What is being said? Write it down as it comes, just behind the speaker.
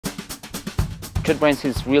JetBrains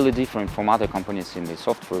is really different from other companies in the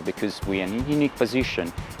software because we are in a unique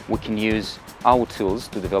position. We can use our tools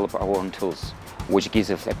to develop our own tools, which gives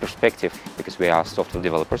us a perspective because we are software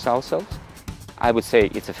developers ourselves. I would say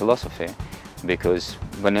it's a philosophy because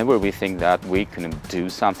whenever we think that we can do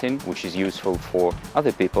something which is useful for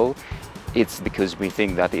other people, it's because we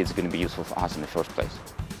think that it's going to be useful for us in the first place.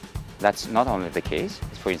 That's not only the case.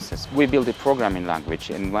 For instance, we build a programming language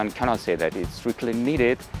and one cannot say that it's strictly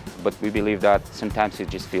needed, but we believe that sometimes we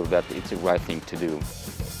just feel that it's the right thing to do.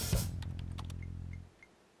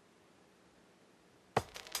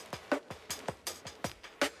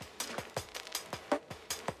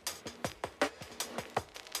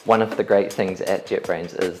 One of the great things at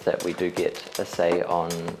JetBrains is that we do get a say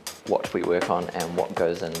on what we work on and what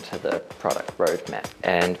goes into the product roadmap.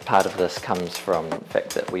 And part of this comes from the fact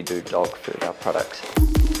that we do dog food, our products.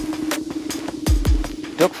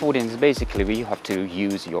 Dogfooding is basically where you have to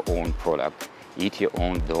use your own product, eat your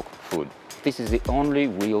own dog food. This is the only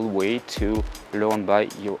real way to learn by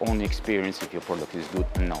your own experience if your product is good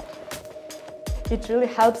or not. It really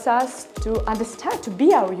helps us to understand, to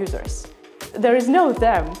be our users. There is no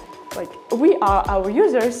them. Like, we are our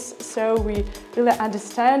users, so we really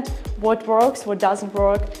understand what works, what doesn't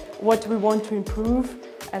work, what we want to improve,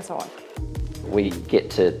 and so on. We get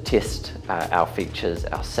to test our features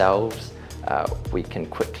ourselves. We can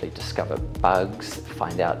quickly discover bugs,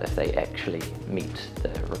 find out if they actually meet the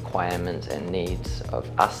requirements and needs of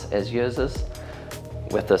us as users.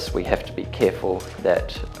 With this, we have to be careful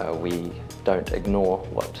that we don't ignore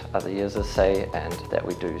what other users say and that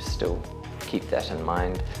we do still keep that in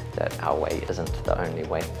mind, that our way isn't the only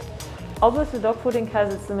way. Obviously, dogfooding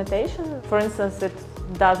has its limitations. For instance, it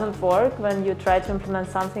doesn't work when you try to implement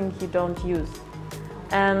something you don't use.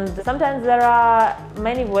 And sometimes there are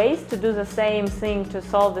many ways to do the same thing, to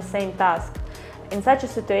solve the same task. In such a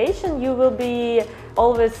situation, you will be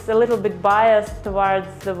always a little bit biased towards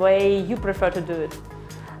the way you prefer to do it.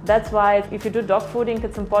 That's why if you do dogfooding,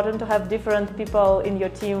 it's important to have different people in your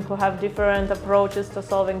team who have different approaches to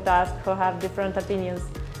solving tasks, who have different opinions.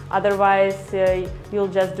 Otherwise, you'll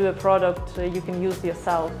just do a product you can use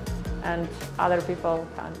yourself and other people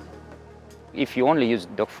can't. If you only use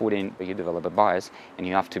dogfooding, you develop a bias and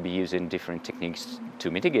you have to be using different techniques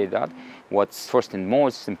to mitigate that. What's first and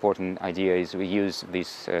most important idea is we use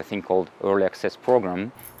this thing called Early Access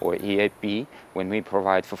Program, or EAP, when we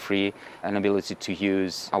provide for free an ability to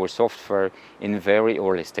use our software in very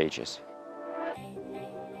early stages.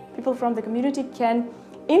 People from the community can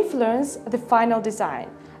influence the final design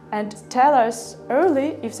and tell us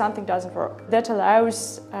early if something doesn't work. That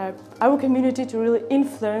allows our community to really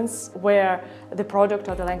influence where the product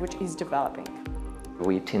or the language is developing.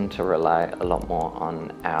 We tend to rely a lot more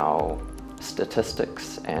on our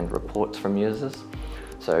statistics and reports from users.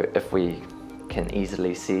 So if we can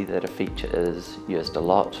easily see that a feature is used a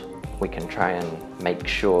lot, we can try and make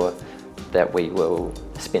sure that we will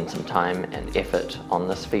spend some time and effort on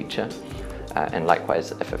this feature. And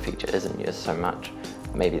likewise, if a feature isn't used so much,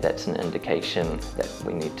 maybe that's an indication that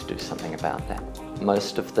we need to do something about that.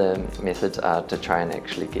 Most of the methods are to try and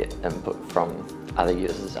actually get input from other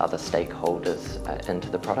users, other stakeholders into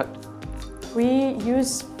the product. We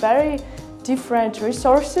use very different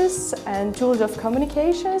resources and tools of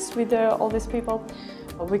communications with all these people.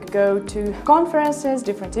 We go to conferences,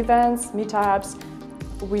 different events, meetups.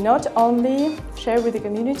 We not only share with the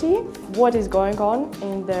community what is going on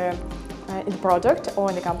in the product or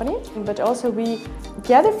in the company, but also we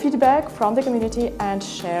gather feedback from the community and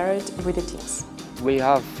share it with the teams. We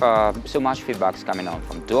have so much feedbacks coming on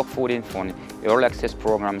from dogfooding, from early access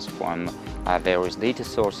programs, from various data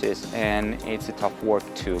sources, and it's a tough work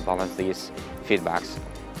to balance these feedbacks.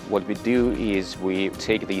 What we do is we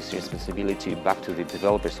take this responsibility back to the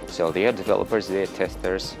developers. So they are developers, they are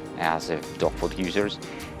testers as dog food users.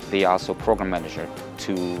 They are also program manager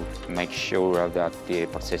to make sure that they are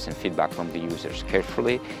processing feedback from the users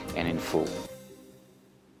carefully and in full.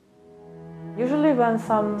 Usually when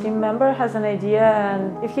some team member has an idea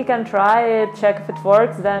and if he can try it, check if it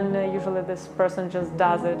works, then usually this person just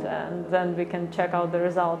does it and then we can check out the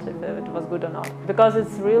result if it was good or not. Because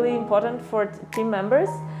it's really important for team members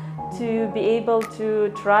to be able to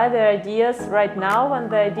try their ideas right now when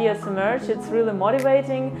the ideas emerge. It's really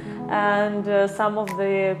motivating and some of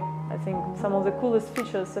the coolest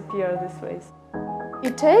features appear these ways.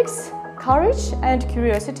 It takes courage and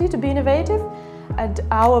curiosity to be innovative, and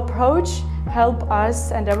our approach helps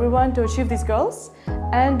us and everyone to achieve these goals.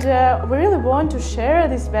 And we really want to share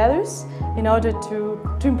these values in order to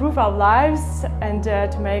improve our lives and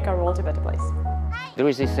to make our world a better place. There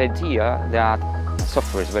is this idea that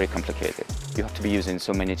software is very complicated. You have to be using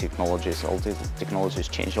so many technologies. All the technologies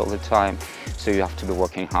change all the time, so you have to be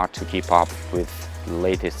working hard to keep up with the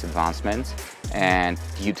latest advancements, and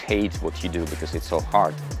you'd hate what you do because it's so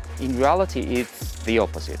hard. In reality, it's the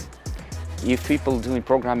opposite. If people doing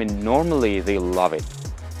programming normally, they love it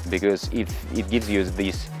because it gives you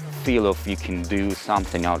this feel of you can do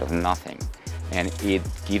something out of nothing, and it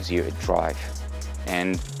gives you a drive.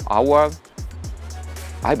 And I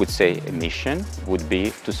would say, a mission would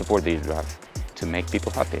be to support this drive, to make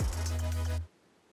people happy.